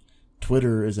John.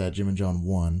 Twitter is at Jim and John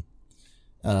 1.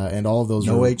 And all of those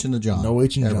No H in the John. No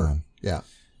H in Ever. John. Yeah.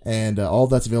 And, all of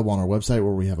that's available on our website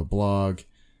where we have a blog.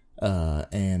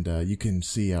 And you can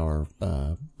see our,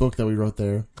 book that we wrote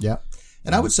there. Yeah.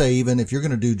 And I would say even if you're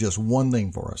going to do just one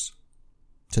thing for us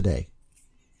today,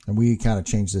 and we kind of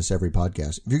change this every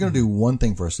podcast. If you're going to do one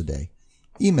thing for us today,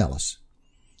 email us.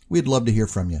 We'd love to hear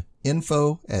from you.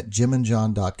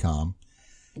 info@jimandjohn.com.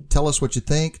 Tell us what you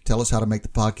think. Tell us how to make the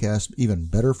podcast even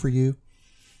better for you.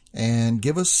 And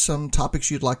give us some topics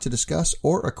you'd like to discuss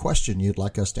or a question you'd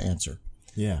like us to answer.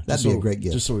 Yeah. That'd be a great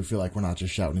gift. Just so we feel like we're not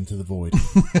just shouting into the void.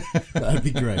 That'd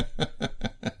be great.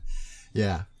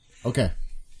 Yeah. Okay.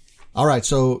 All right.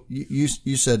 So you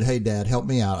said, hey, Dad, help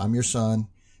me out. I'm your son,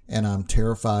 and I'm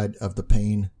terrified of the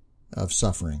pain of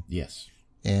suffering. Yes.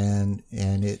 And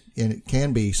it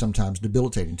can be sometimes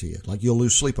debilitating to you. Like you'll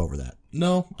lose sleep over that.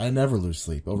 No, I never lose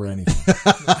sleep over anything.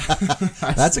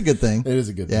 That's a good thing. It is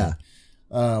a good Yeah.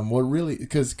 thing. What really,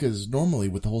 cause normally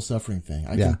with the whole suffering thing,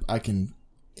 I can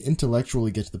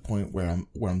intellectually get to the point where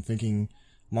I'm thinking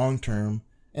long term,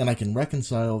 and I can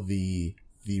reconcile the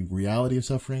reality of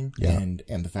suffering and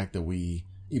the fact that we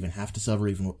even have to suffer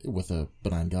even with a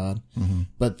benign God. Mm-hmm.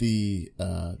 But the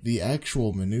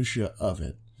actual minutia of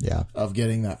it, of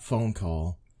getting that phone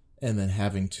call and then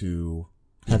having to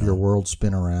have your world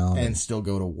spin around and still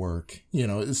go to work,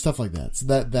 stuff like that. So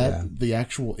the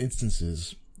actual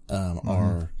instances,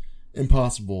 are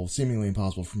impossible, seemingly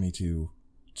impossible for me to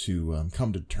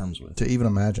come to terms with. To even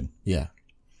imagine. Yeah.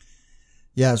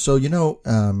 Yeah. So,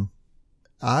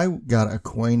 I got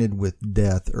acquainted with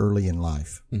death early in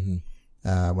life. Mm-hmm.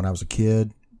 When I was a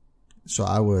kid. So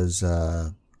I was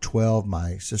 12.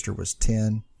 My sister was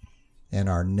 10. And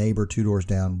our neighbor 2 doors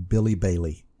down, Billy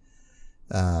Bailey,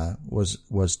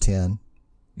 was 10.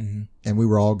 Mm-hmm. And we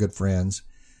were all good friends.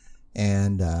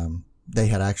 And they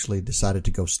had actually decided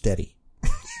to go steady.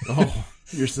 Oh,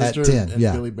 your sister at 10, and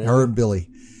Billy Bailey? Her and Billy.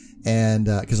 And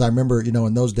because I remember,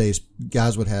 in those days,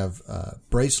 guys would have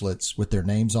bracelets with their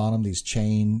names on them, these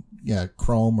chain,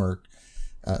 chrome or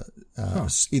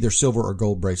either silver or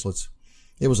gold bracelets.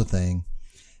 It was a thing.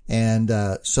 And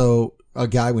so a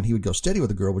guy, when he would go steady with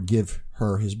a girl, would give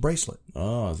her his bracelet.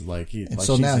 Oh, it's like he. And like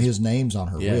so now his name's on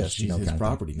her wrist. She's his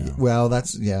property now. Well,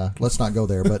 let's not go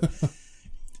there. But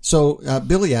so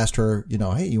Billy asked her,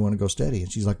 hey, you want to go steady?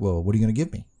 And she's like, well, what are you going to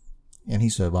give me? And he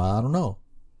said, well, I don't know.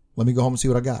 Let me go home and see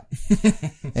what I got.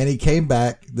 And he came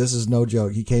back. This is no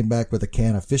joke. He came back with a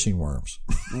can of fishing worms.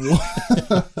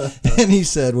 And he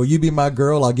said, well, you be my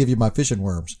girl. I'll give you my fishing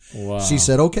worms. Wow. She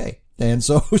said, okay. And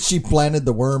so she planted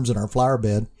the worms in our flower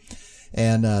bed,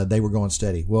 and they were going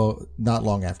steady. Well, not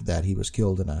long after that, he was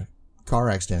killed in a car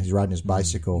accident. He's riding his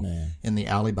bicycle in the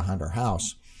alley behind our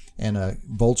house, and a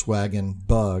Volkswagen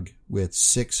Bug with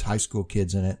 6 high school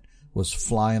kids in it was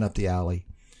flying up the alley.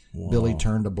 Wow. Billy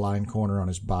turned a blind corner on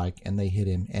his bike, and they hit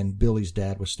him, and Billy's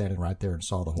dad was standing right there and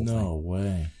saw the whole thing. No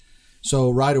way. So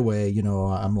right away,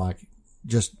 I'm like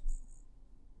just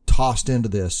tossed into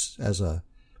this as a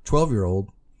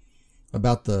 12-year-old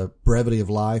about the brevity of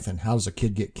life and how does a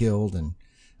kid get killed. And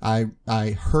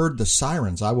I heard the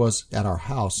sirens. I was at our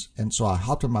house, and so I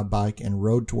hopped on my bike and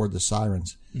rode toward the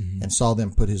sirens and saw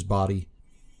them put his body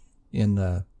in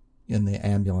the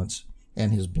ambulance.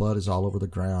 And his blood is all over the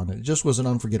ground. And it just was an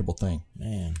unforgettable thing.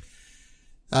 Man.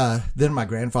 Then my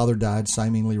grandfather died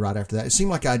seemingly right after that. It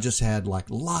seemed like I just had like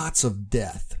lots of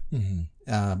death.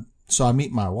 Mm-hmm. So I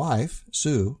meet my wife,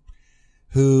 Sue,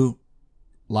 who,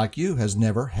 like you, has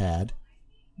never had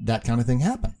that kind of thing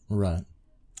happen. Right.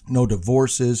 No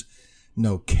divorces,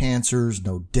 no cancers,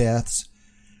 no deaths.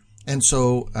 And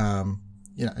so, I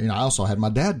also had my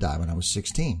dad die when I was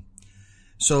 16.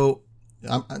 So,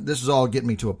 this is all getting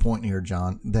me to a point here,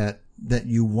 John, that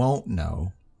you won't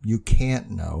know, you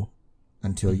can't know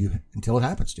until it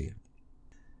happens to you.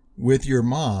 With your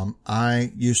mom,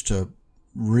 I used to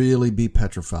really be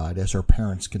petrified as her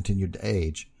parents continued to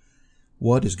age.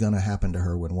 What is going to happen to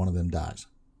her when one of them dies?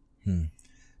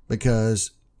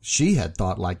 Because she had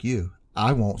thought like you,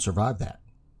 I won't survive that.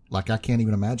 Like I can't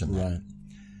even imagine that. Right.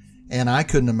 And I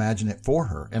couldn't imagine it for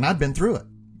her. And I'd been through it.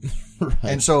 Right.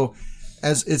 And so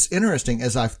as it's interesting,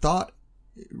 as I've thought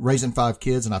raising 5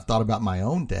 kids and I've thought about my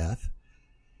own death,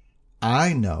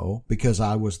 I know because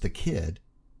I was the kid,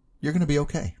 you're going to be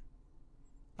okay.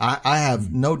 I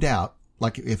have no doubt,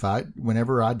 like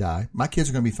whenever I die, my kids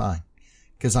are going to be fine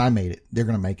because I made it. They're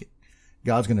going to make it.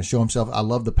 God's going to show himself. I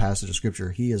love the passage of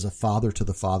scripture. He is a father to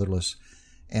the fatherless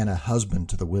and a husband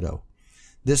to the widow.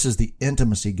 This is the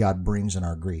intimacy God brings in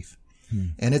our grief.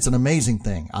 And it's an amazing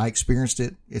thing. I experienced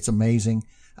it. It's amazing.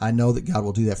 I know that God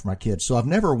will do that for my kids. So I've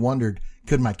never wondered,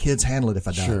 could my kids handle it if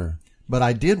I died? Sure. But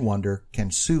I did wonder,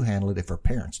 can Sue handle it if her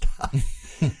parents die?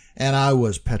 And I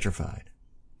was petrified.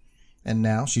 And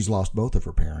now she's lost both of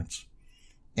her parents.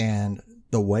 And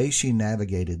the way she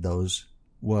navigated those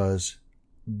was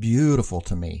beautiful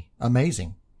to me.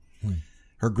 Amazing.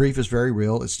 Her grief is very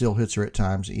real. It still hits her at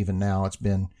times. Even now, it's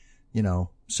been,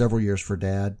 several years for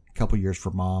dad, a couple years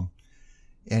for mom,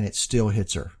 and it still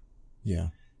hits her. Yeah.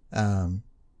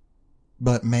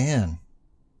 But man,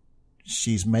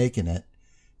 she's making it,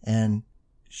 and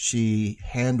she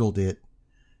handled it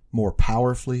more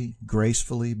powerfully,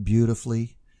 gracefully,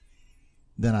 beautifully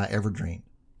than I ever dreamed.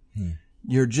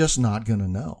 You're just not going to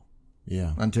know.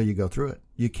 Yeah. Until you go through it.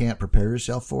 You can't prepare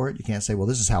yourself for it. You can't say, well,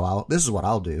 this is what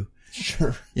I'll do.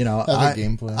 Sure. Have a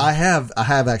game plan. I have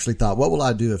actually thought, what will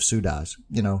I do if Sue dies?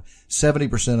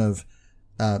 70% of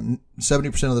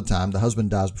the time, the husband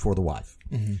dies before the wife.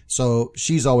 Mm-hmm. So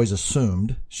she's always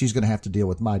assumed she's going to have to deal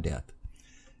with my death.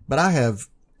 But I have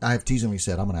teasingly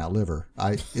said, I'm going to outlive her.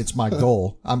 It's my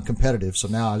goal. I'm competitive. So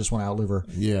now I just want to outlive her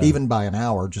even by an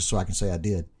hour just so I can say I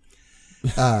did.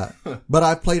 But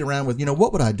I've played around with,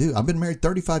 what would I do? I've been married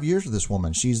 35 years with this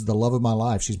woman. She's the love of my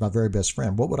life. She's my very best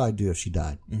friend. What would I do if she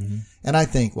died? Mm-hmm. And I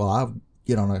think, well, I'd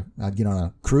get on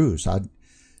a cruise.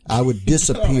 I would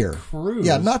disappear. Cruise?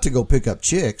 Yeah, not to go pick up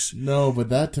chicks. No, but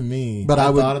that to me, but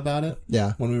I thought about it.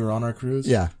 Yeah. When we were on our cruise.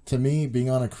 Yeah. To me, being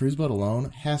on a cruise boat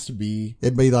alone has to be.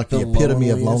 It'd be like the epitome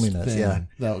of loneliness. Yeah.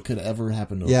 That could ever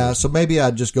happen to a person. person. So maybe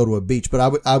I'd just go to a beach, but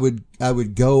I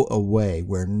would go away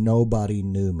where nobody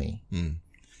knew me.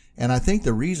 And I think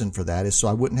the reason for that is so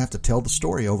I wouldn't have to tell the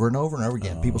story over and over and over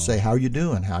again. People say, how you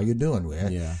doing? How you doing?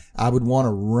 Yeah. I would want to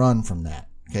run from that.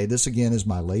 Okay. This again is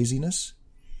my laziness.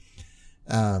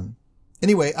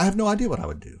 Anyway, I have no idea what I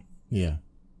would do. Yeah.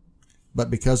 But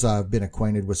because I've been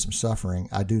acquainted with some suffering,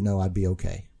 I do know I'd be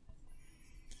okay.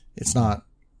 It's not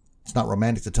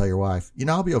romantic to tell your wife,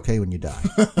 I'll be okay when you die.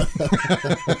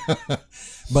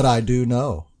 But I do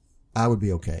know I would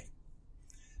be okay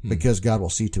because God will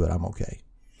see to it I'm okay.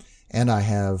 And I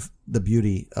have the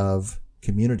beauty of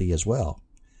community as well.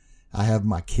 I have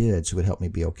my kids who would help me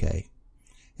be okay.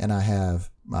 And I have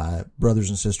my brothers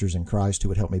and sisters in Christ who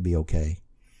would help me be okay.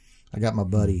 I got my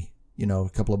buddy, a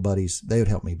couple of buddies. They would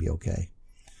help me be okay.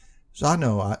 So I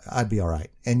know I'd be all right.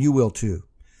 And you will too.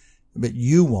 But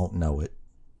you won't know it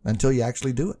until you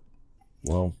actually do it.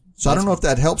 Well, so I don't know if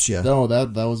that helps you. No,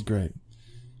 that was great.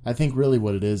 I think really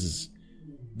what it is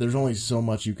there's only so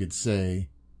much you could say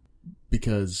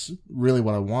because really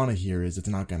what I want to hear is it's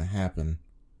not going to happen.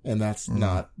 And that's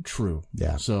not true.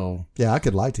 Yeah. So. Yeah, I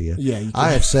could lie to you. Yeah.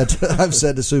 I've said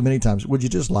to Sue many times, would you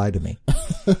just lie to me?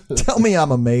 Tell me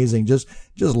I'm amazing. Just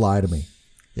lie to me.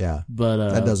 Yeah. But,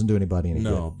 that doesn't do anybody any good.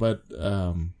 No, but,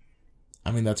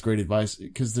 that's great advice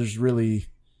because there's really,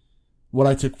 what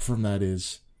I took from that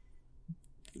is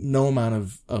no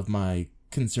amount of my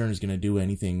concern is going to do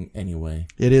anything anyway.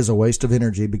 It is a waste of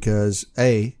energy because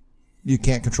you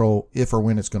can't control if or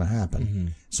when it's going to happen. Mm-hmm.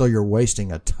 So you're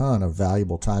wasting a ton of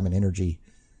valuable time and energy,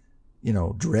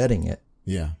 dreading it.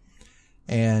 Yeah.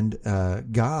 And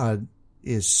God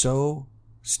is so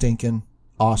stinking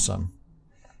awesome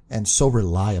and so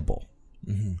reliable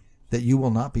that you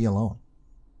will not be alone.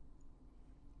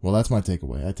 Well, that's my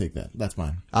takeaway. I take that. That's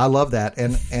mine. I love that.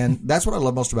 And that's what I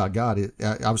love most about God.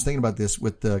 I was thinking about this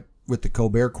with the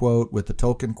Colbert quote, with the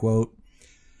Tolkien quote.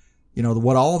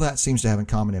 What all that seems to have in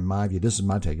common in my view, this is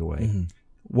my takeaway. Mm-hmm.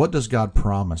 What does God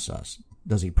promise us?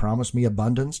 Does he promise me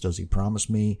abundance? Does he promise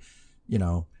me,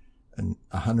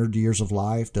 100 years of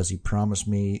life? Does he promise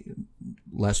me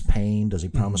less pain? Does he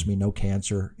promise me no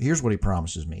cancer? Here's what he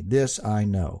promises me. This I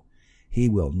know. He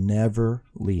will never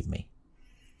leave me.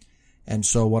 And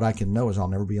so what I can know is I'll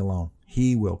never be alone.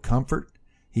 He will comfort.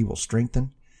 He will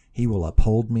strengthen. He will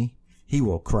uphold me. He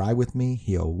will cry with me.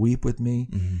 He'll weep with me.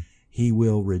 Mm-hmm. He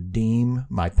will redeem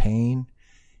my pain.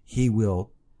 He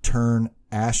will turn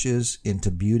ashes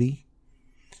into beauty.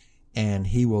 And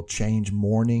he will change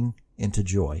mourning into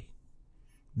joy.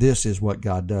 This is what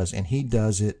God does. And he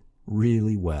does it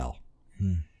really well.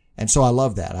 Hmm. And so I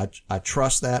love that. I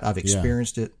trust that. I've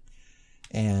experienced it.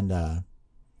 And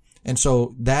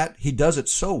so that he does it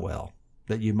so well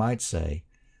that you might say,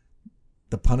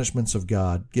 the punishments of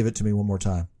God, give it to me one more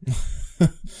time.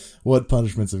 What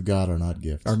punishments of God are not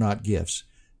gifts? Are not gifts.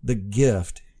 The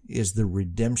gift is the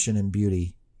redemption and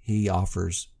beauty he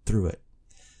offers through it.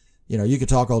 You know, you could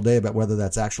talk all day about whether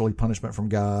that's actually punishment from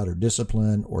God or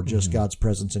discipline or just God's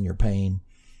presence in your pain.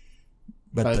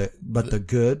 But the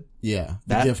good. Yeah.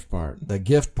 The gift part. The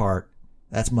gift part,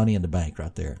 that's money in the bank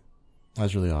right there.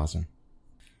 That's really awesome.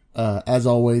 As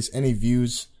always, any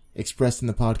views expressed in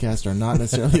the podcast are not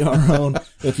necessarily our own.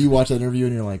 If you watch that interview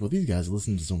and you're like, well, these guys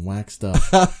listen to some whack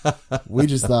stuff. We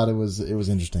just thought it was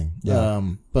interesting. Yeah.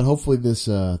 But hopefully this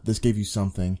gave you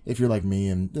something. If you're like me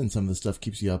and some of this stuff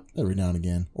keeps you up every now and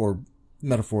again, or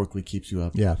metaphorically keeps you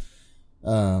up. Yeah.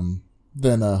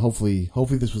 Then hopefully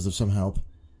this was of some help.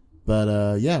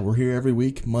 But yeah, we're here every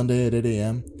week, Monday at 8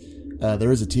 a.m.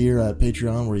 There is a tier at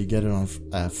Patreon where you get it on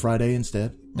Friday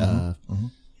instead.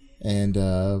 And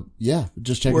yeah,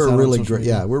 just check us out.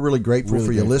 We're really grateful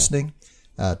for you listening.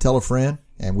 Tell a friend,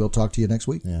 and we'll talk to you next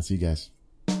week. Yeah, see you guys.